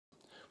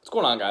What's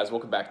going on, guys?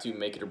 Welcome back to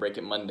Make It or Break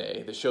It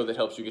Monday, the show that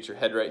helps you get your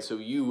head right so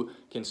you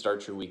can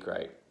start your week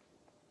right.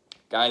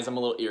 Guys, I'm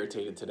a little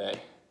irritated today.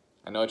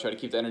 I know I try to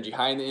keep the energy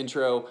high in the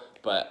intro,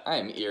 but I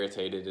am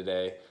irritated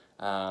today.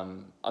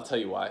 I'll tell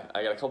you why.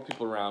 I got a couple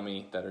people around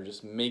me that are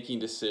just making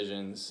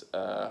decisions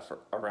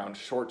around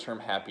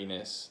short-term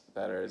happiness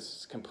that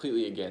is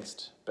completely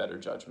against better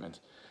judgment.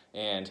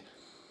 And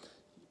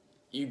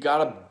you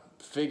gotta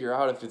figure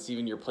out if it's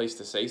even your place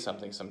to say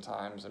something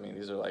sometimes. I mean,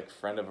 these are like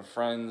friend of a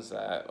friends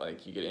that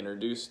like you get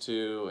introduced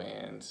to,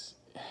 and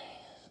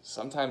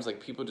sometimes like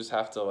people just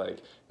have to like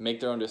make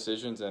their own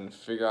decisions and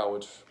figure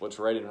out what's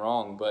right and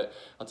wrong. But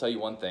I'll tell you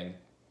one thing,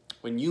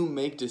 when you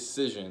make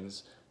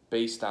decisions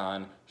based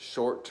on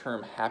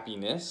short-term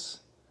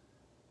happiness,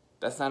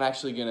 that's not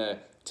actually gonna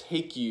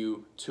take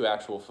you to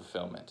actual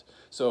fulfillment.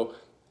 So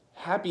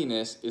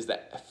happiness is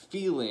that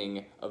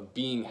feeling of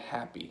being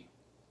happy,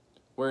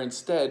 where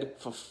instead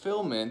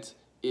fulfillment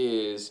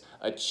is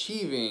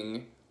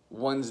achieving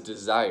one's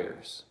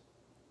desires.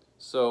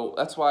 So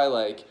that's why,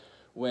 like,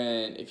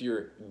 if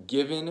you're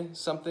given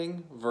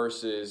something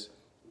versus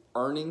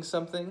earning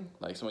something,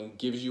 like someone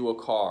gives you a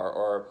car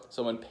or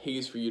someone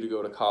pays for you to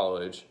go to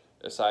college,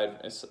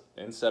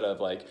 instead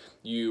of like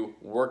you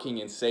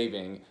working and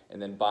saving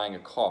and then buying a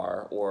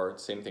car, or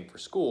same thing for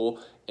school,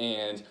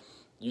 and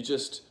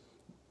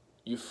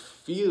you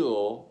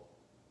feel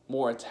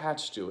more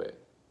attached to it.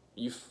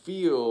 You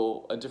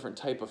feel a different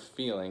type of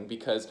feeling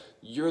because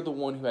you're the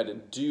one who had to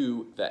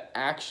do the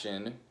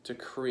action to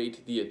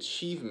create the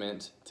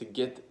achievement to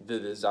get the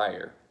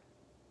desire.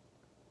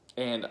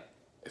 And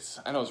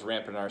I know it's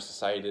rampant in our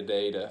society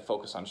today to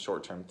focus on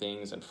short-term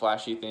things and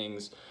flashy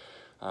things.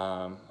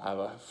 I have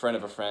a friend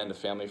of a friend, a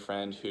family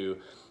friend, who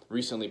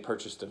recently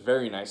purchased a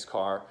very nice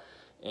car,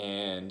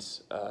 and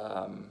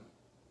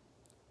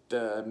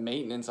the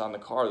maintenance on the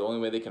car, the only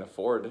way they can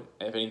afford,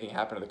 if anything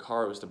happened to the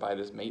car, was to buy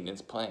this maintenance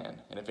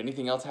plan. And if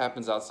anything else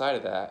happens outside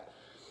of that,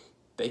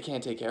 they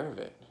can't take care of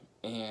it.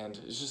 And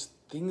it's just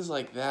things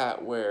like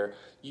that where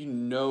you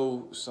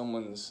know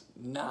someone's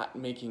not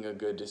making a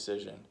good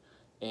decision.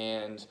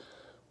 And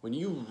when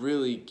you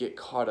really get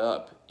caught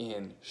up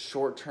in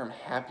short-term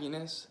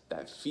happiness,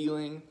 that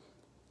feeling,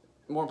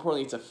 more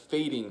importantly, it's a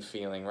fading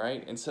feeling,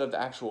 right? Instead of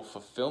the actual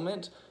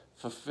fulfillment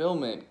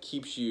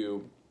keeps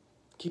you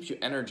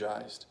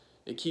energized.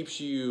 It keeps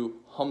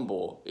you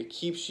humble. It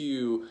keeps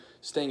you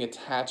staying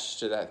attached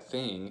to that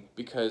thing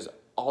because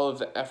all of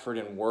the effort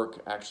and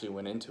work actually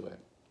went into it.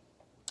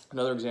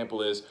 Another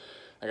example is,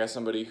 I got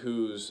somebody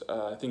who's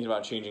thinking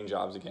about changing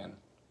jobs again.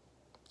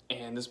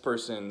 And this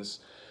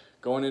person's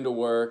going into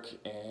work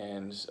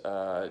and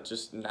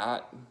just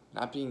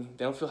they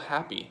don't feel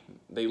happy.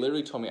 They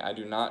literally told me, "I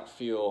do not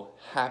feel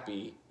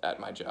happy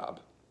at my job."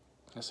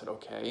 I said,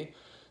 okay.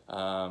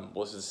 Well,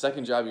 this is the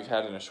second job you've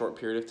had in a short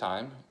period of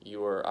time.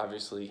 You were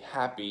obviously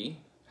happy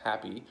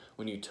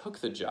when you took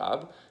the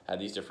job, had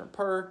these different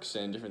perks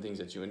and different things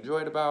that you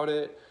enjoyed about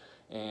it,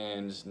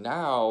 and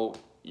now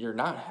you're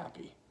not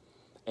happy.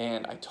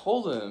 And I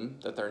told them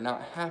that they're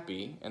not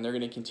happy, and they're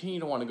going to continue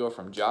to want to go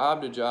from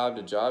job to job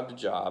to job to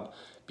job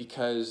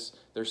because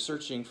they're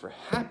searching for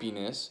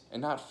happiness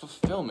and not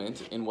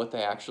fulfillment in what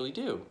they actually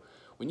do.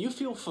 When you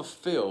feel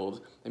fulfilled,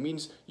 it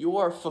means you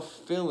are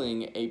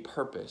fulfilling a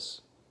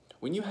purpose.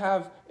 When you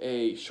have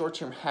a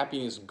short-term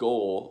happiness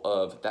goal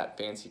of that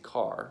fancy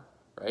car,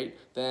 right,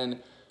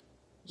 then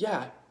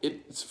yeah,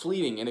 it's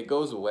fleeting and it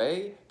goes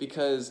away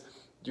because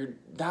you're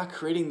not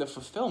creating the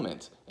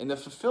fulfillment. And the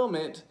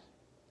fulfillment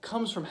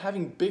comes from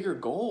having bigger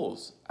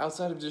goals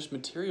outside of just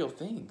material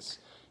things.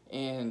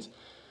 And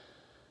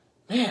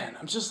man,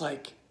 I'm just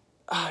like,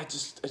 I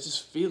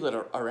just feel it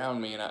around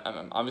me, and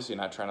I'm obviously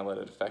not trying to let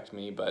it affect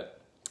me, but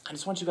I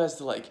just want you guys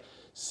to like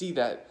see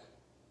that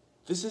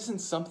this isn't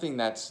something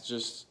that's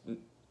just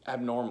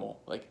abnormal.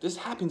 Like, this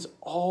happens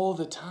all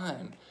the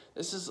time.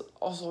 This is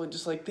also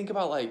just like, think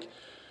about like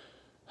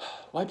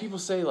why people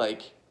say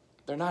like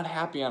they're not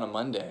happy on a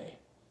Monday.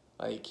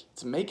 Like,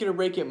 to make it or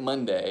break it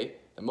Monday,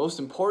 the most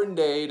important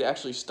day to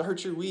actually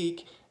start your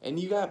week, and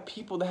you got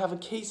people that have a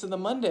case of the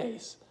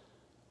Mondays.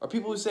 Or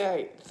people who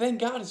say, thank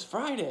God it's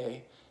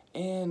Friday.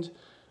 And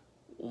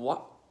why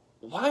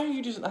are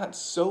you just not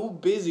so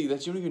busy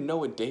that you don't even know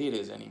what day it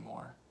is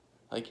anymore?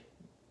 Like,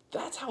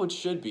 that's how it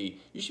should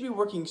be. You should be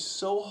working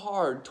so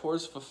hard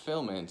towards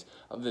fulfillment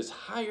of this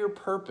higher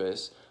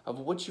purpose of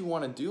what you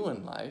want to do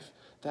in life,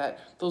 that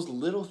those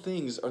little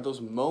things or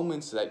those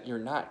moments that you're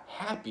not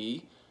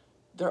happy,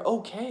 they're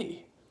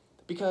okay.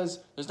 Because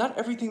there's not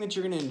everything that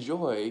you're going to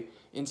enjoy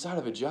inside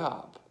of a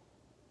job.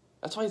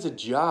 That's why it's a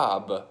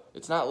job.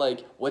 It's not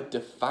like what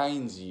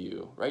defines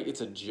you, right? It's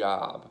a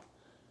job.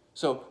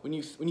 So when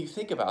you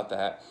think about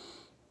that,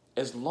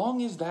 as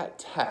long as that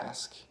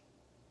task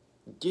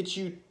gets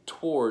you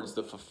towards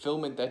the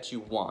fulfillment that you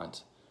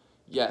want,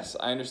 yes,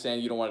 I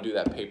understand you don't want to do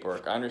that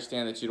paperwork. I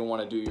understand that you don't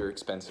want to do your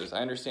expenses. I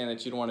understand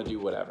that you don't want to do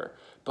whatever.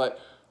 But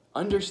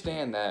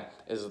understand that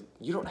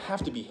you don't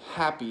have to be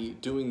happy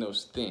doing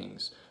those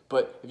things.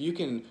 But if you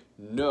can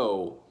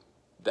know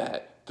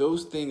that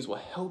those things will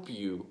help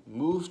you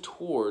move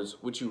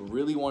towards what you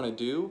really want to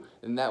do,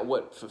 and that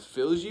what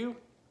fulfills you,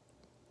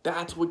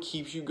 that's what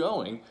keeps you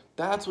going.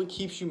 That's what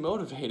keeps you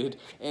motivated.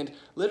 And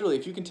literally,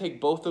 if you can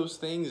take both those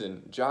things,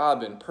 and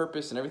job and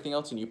purpose and everything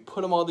else, and you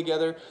put them all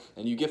together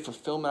and you get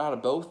fulfillment out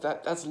of both,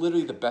 that's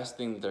literally the best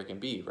thing that there can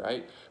be,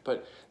 right?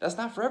 But that's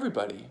not for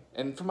everybody.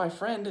 And for my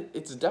friend,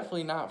 it's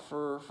definitely not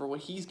for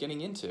what he's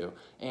getting into.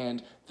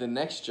 And the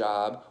next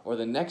job or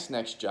the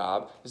next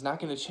job is not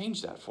going to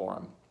change that for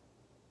him.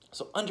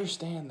 So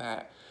understand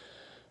that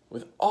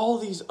with all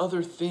these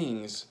other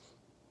things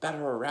that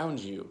are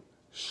around you,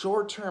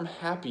 short-term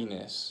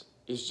happiness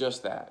is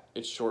just that.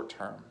 It's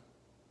short-term,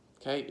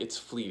 okay? It's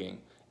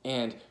fleeting.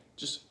 And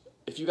just,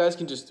 if you guys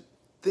can just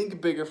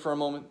think bigger for a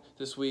moment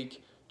this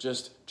week,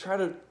 just try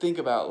to think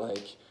about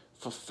like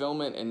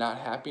fulfillment and not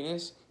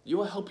happiness. It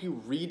will help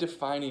you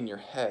redefine in your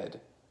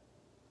head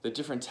the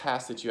different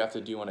tasks that you have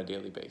to do on a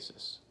daily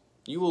basis.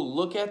 You will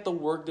look at the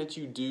work that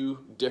you do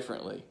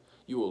differently.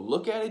 You will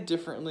look at it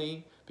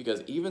differently,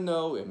 because even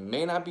though it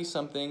may not be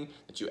something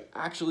that you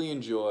actually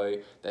enjoy,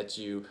 that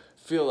you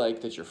feel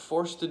like that you're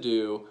forced to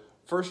do,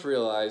 first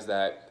realize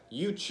that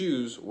you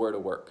choose where to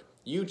work.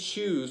 You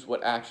choose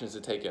what actions to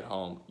take at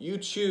home. You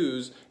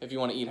choose if you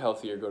want to eat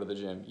healthy or go to the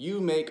gym.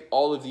 You make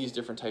all of these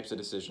different types of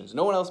decisions.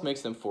 No one else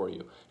makes them for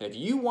you. And if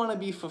you want to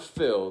be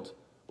fulfilled,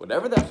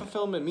 whatever that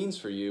fulfillment means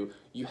for you,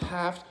 you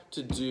have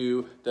to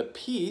do the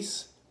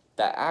piece,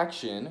 that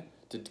action,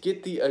 to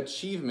get the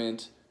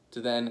achievement to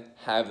then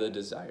have the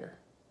desire.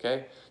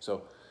 Okay?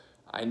 So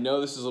I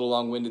know this is a little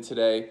long-winded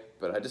today,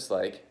 but I just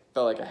felt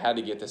like I had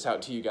to get this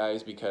out to you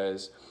guys,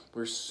 because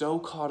we're so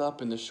caught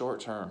up in the short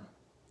term.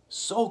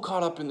 So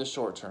caught up in the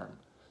short term.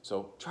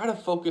 So try to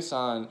focus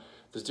on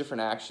those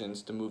different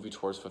actions to move you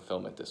towards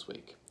fulfillment this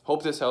week.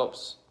 Hope this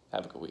helps.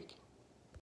 Have a good week.